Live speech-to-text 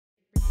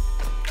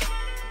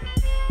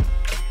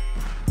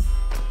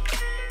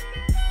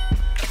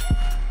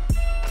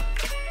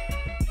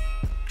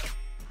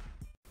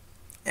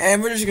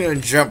And we're just gonna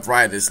jump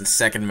right this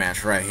second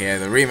match right here,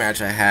 the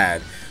rematch I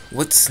had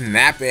with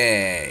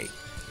Snappy.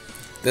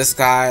 This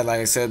guy,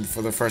 like I said,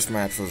 for the first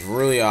match was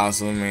really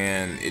awesome,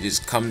 and it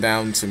just come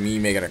down to me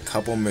making a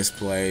couple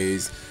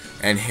misplays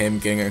and him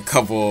getting a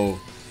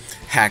couple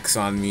hacks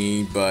on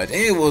me, but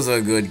it was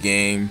a good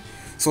game.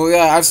 So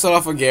yeah, I started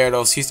off with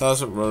Gyarados, he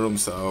starts with Rotom,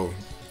 so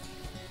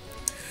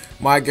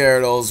my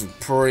Gyarados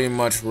pretty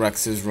much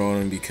wrecks his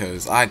Rotom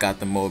because I got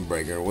the Mode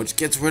Breaker, which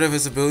gets rid of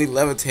his ability to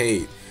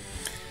Levitate.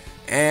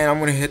 And I'm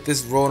going to hit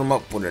this Rotom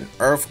up with an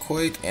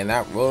Earthquake, and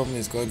that Rotom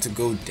is going to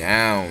go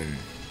down.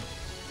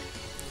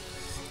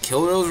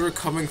 Killers were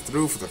coming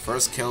through for the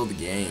first kill of the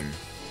game.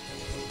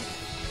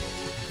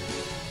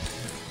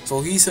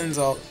 So he sends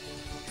out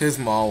his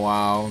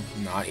Mawile,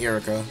 not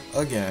Erica,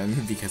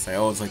 again, because I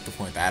always like to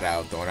point that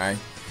out, don't I?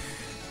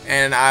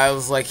 And I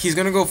was like, he's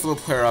going to go for the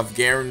player off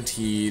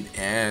guaranteed,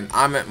 and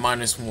I'm at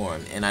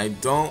 -1, and I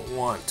don't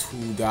want to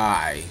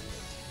die.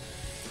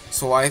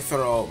 So I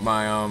throw out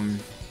my,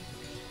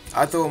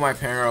 my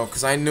Parent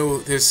because I knew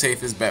his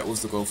safest bet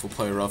was to go for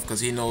play rough because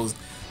he knows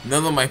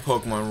none of my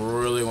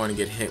Pokemon really want to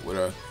get hit with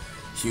a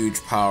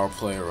huge power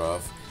play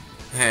rough.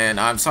 And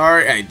I'm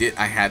sorry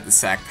I had to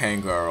sack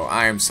Pangoro.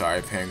 I am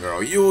sorry,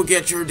 Pangoro. You will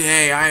get your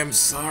day. I am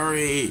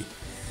sorry.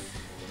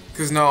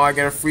 Because now I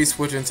get a free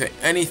switch into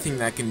anything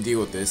that can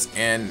deal with this,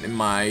 and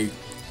my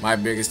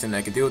biggest thing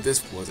that could deal with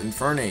this was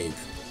Infernape.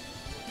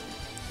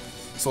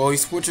 So he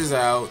switches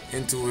out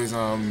into his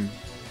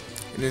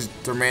in his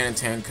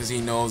Supertnt because he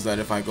knows that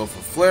if I go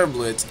for Flare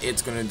Blitz,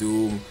 it's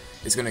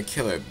gonna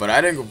kill it. But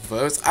I didn't go for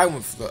Flare Blitz.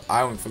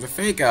 I went for the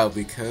Fake Out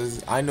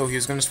because I know he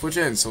was gonna switch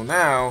in. So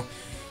now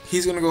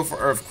he's gonna go for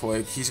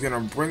Earthquake. He's gonna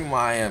bring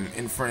my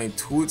Infernape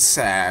to its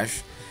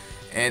Sash,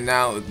 and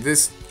now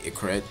this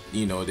crit,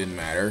 you know, it didn't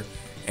matter.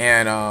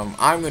 And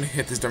I'm gonna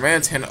hit this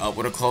Supertnt up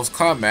with a close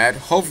combat,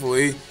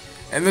 hopefully,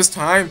 and this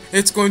time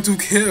it's going to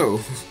kill.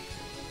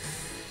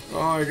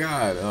 Oh my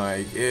god,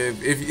 like,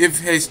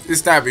 hey,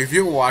 Snappy, if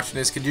you're watching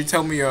this, could you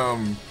tell me,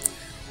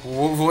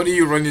 what do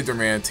you run your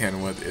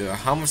Supertnt with?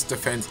 How much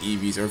defense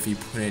EVs, or if you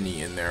put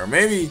any in there? Or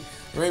maybe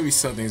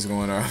something's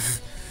going on.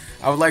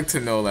 I would like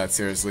to know that,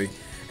 seriously.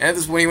 And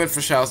this is when he went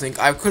for Shadow Sneak.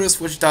 I could have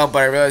switched out,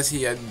 but I realized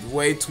he had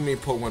way too many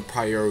Pokemon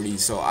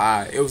priorities, so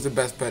it was the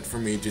best bet for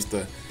me just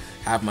to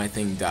have my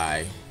thing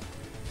die.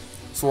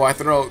 So I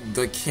throw out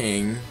the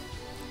King,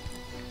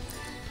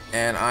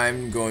 and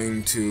I'm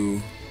going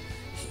to...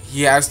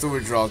 He has to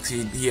withdraw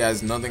because he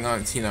has nothing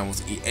on T9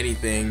 wants to eat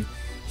anything.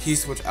 He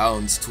switched out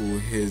into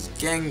his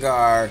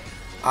Gengar.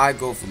 I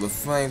go for the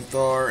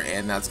Flamethrower,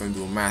 and that's going to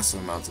do a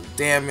massive amount of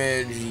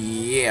damage.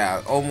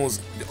 Yeah, almost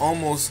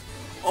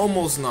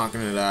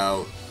knocking it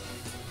out.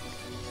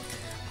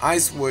 I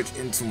switch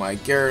into my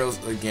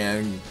Gyarados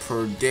again,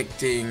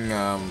 predicting,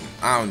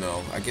 I don't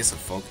know, I guess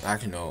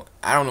actually no,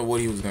 I don't know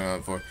what he was going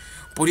on for.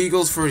 But he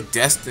goes for a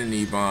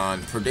Destiny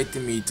Bond,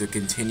 predicting me to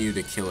continue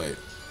to kill it.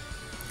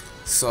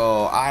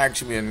 So I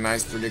actually made a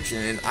nice prediction,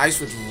 and I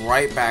switched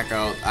right back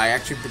out. I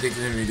actually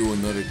predicted him to do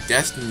another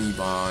Destiny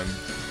Bond,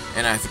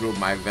 and I threw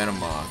my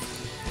Venomoth.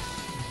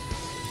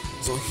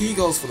 So he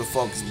goes for the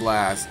Focus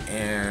Blast,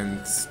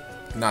 and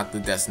not the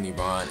Destiny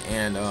Bond,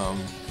 and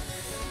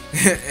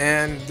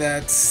and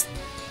that's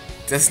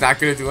not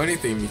gonna do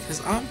anything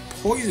because I'm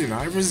poison.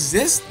 I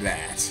resist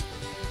that.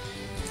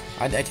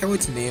 I can't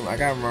wait to name. I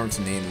gotta remember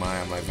to name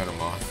my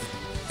Venomoth.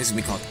 This is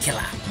gonna be called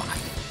Killer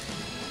Moth.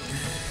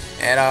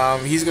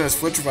 And he's gonna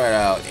switch right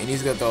out, and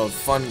he's gonna throw a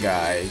Fun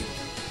Guy.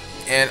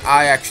 And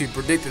I actually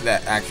predicted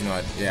that. Actually,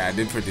 no, yeah, I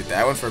did predict that.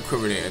 I went for a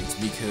Quiver Dance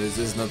because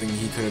there's nothing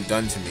he could have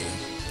done to me,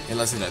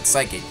 unless it had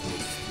Psychic,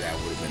 which that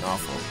would have been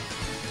awful.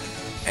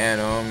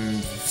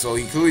 And so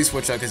he clearly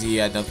switched out because he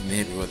had nothing to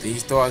hit me with. He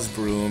still has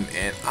Broom,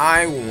 and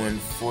I went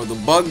for the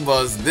Bug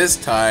Buzz this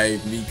time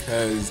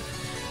because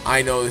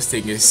I know this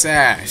thing is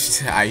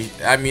sashed.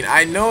 I mean,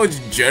 I know it's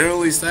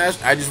generally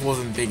sashed. I just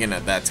wasn't thinking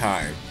at that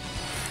time.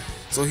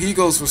 So he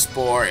goes for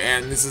Spore,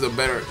 and this is a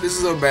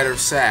better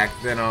sack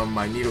than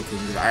my Nidoking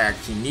because I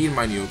actually need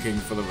my Nidoking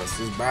for the rest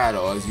of this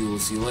battle, as you will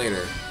see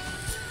later.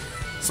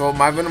 So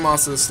my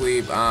Venomoth's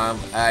asleep.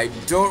 I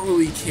don't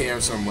really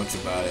care so much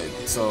about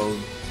it. So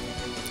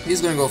he's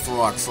gonna go for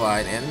Rock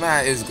Slide, and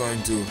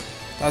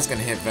that's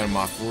gonna hit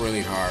Venomoth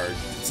really hard.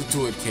 It's a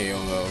 2-hit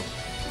KO though,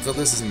 so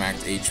this is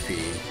max HP.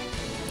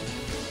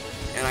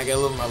 And I get a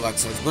little more luck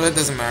surge, but it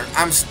doesn't matter.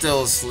 I'm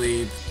still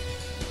asleep.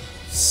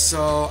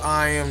 So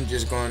I am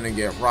just going to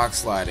get Rock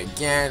Slide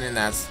again, and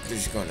that's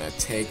just going to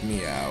take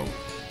me out.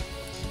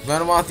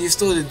 Venomoth, you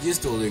still did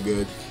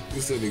good.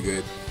 You still did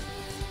good.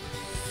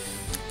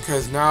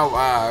 Because now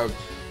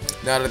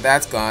that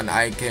that's gone,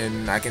 I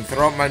can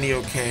throw up my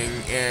Nidoking,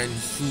 and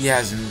he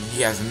has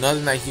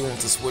nothing that he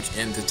wants to switch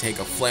in to take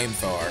a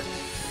Flamethrower.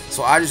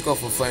 So I just go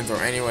for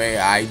Flamethrower anyway.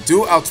 I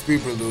do outspeed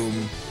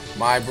Breloom.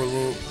 My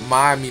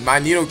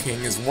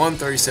Nidoking is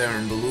 137,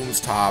 and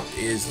Breloom's top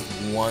is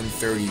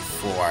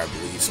 134, I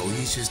believe. So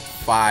he's just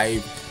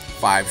 5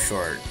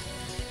 short.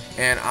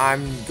 And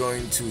I'm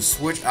going to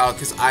switch out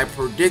because I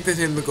predicted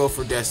him to go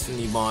for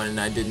Destiny Bond, and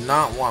I did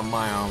not want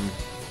my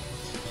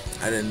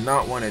I did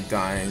not want it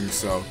dying,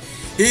 so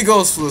he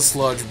goes for the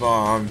sludge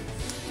bomb.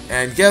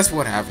 And guess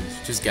what happens?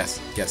 Just guess.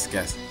 Guess.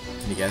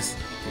 Can you guess?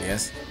 Can you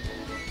guess?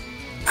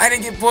 I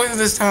didn't get poisoned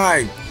this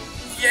time!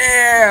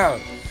 Yeah!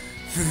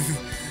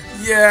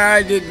 Yeah,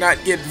 I did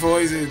not get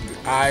poisoned.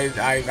 I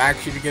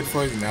actually did get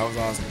poisoned. That was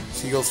awesome.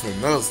 She goes for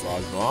another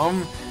sludge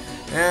bomb.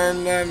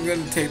 And I'm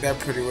gonna take that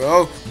pretty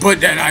well. But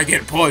then I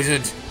get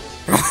poisoned.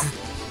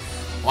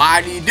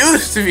 Why do you do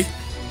this to me?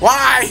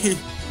 Why?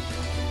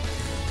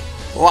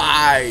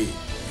 Why?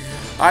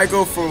 I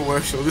go for a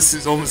workshop. This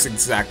is almost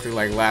exactly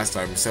like last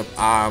time, except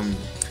I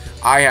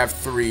have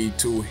 3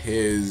 to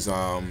his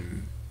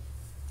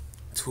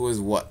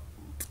what?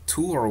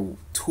 2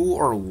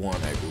 or 1,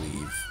 I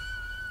believe.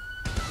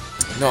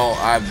 No,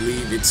 I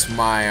believe it's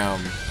my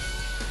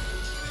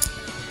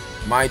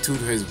 2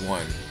 to his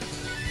 1.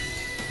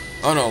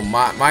 Oh no,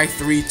 my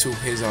 3 to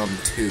his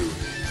 2.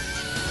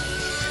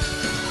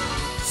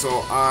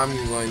 So I'm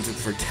going to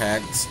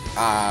protect.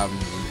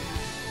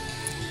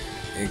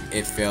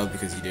 It failed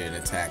because he didn't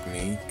attack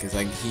me. Because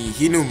like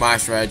he knew my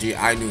strategy,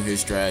 I knew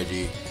his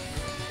strategy.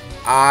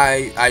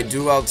 I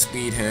do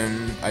outspeed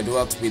him. I do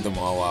outspeed the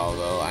Mawile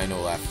though. I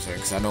know that for certain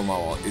because I know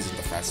Mawile isn't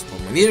the fastest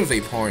Pokemon. Neither is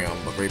Vaporeon,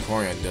 but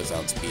Vaporeon does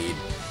outspeed.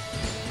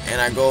 And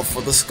I go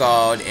for the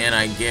Scald and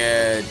I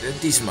get a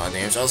decent amount of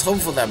damage. I was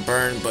hoping for that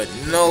burn, but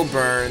no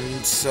burn.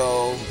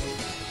 So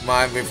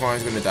my Vaporeon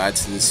is gonna die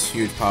to this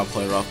huge power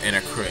play rough and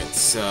a crit.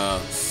 So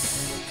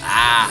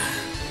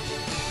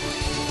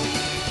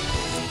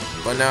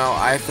But now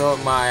I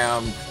thought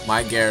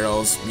my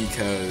Gyarados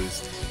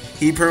because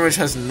he pretty much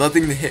has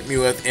nothing to hit me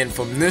with, and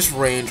from this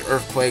range,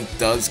 Earthquake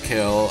does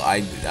kill. I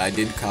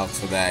did calc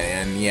for that,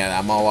 and yeah,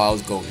 that Mawile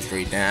was going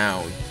straight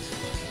down.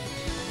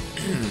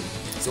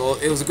 So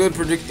it was a good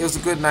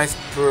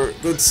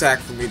good sack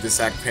for me to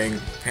sack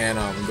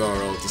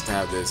Garo just to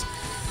have this.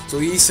 So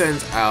he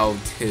sends out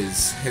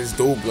his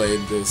Dual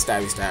Blade, the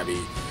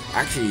Stabby.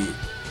 Actually,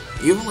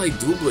 even like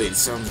Dual Blade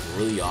sounds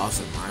really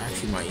awesome. I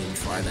actually might even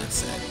try that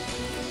set.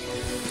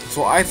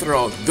 So I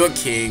throw out the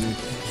King.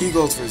 He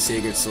goes for the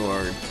Sacred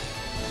Sword.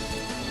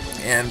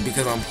 And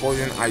because I'm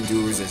poisoned, I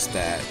do resist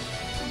that.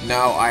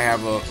 Now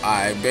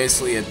I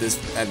basically at this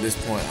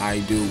point I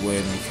do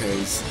win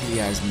because he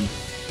has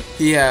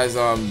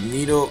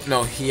Needle.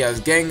 No, he has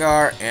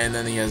Gengar, and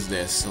then he has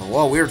this. So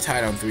well, we were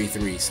tied on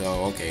 3-3.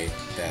 So okay,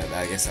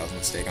 I guess that was a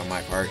mistake on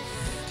my part.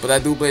 But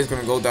that Double Blade is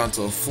gonna go down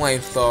to a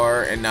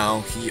Flamethrower, and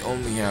now he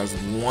only has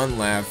 1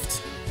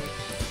 left.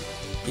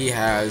 He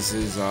has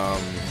his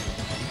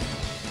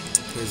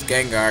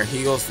Gengar.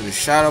 He goes for the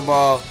Shadow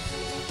Ball.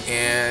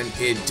 And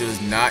it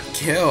does not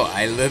kill.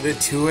 I live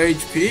at 2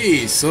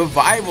 HP.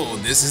 Survival.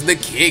 This is the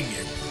king.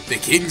 The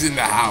king's in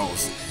the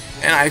house.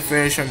 And I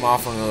finish him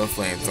off on another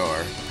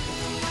Flamethrower.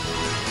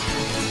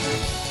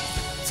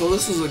 So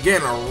this is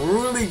again a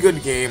really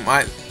good game.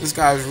 This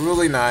guy is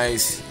really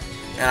nice.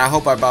 And I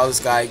hope I battle this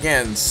guy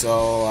again.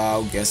 So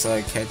I guess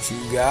I'll catch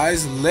you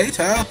guys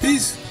later.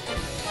 Peace.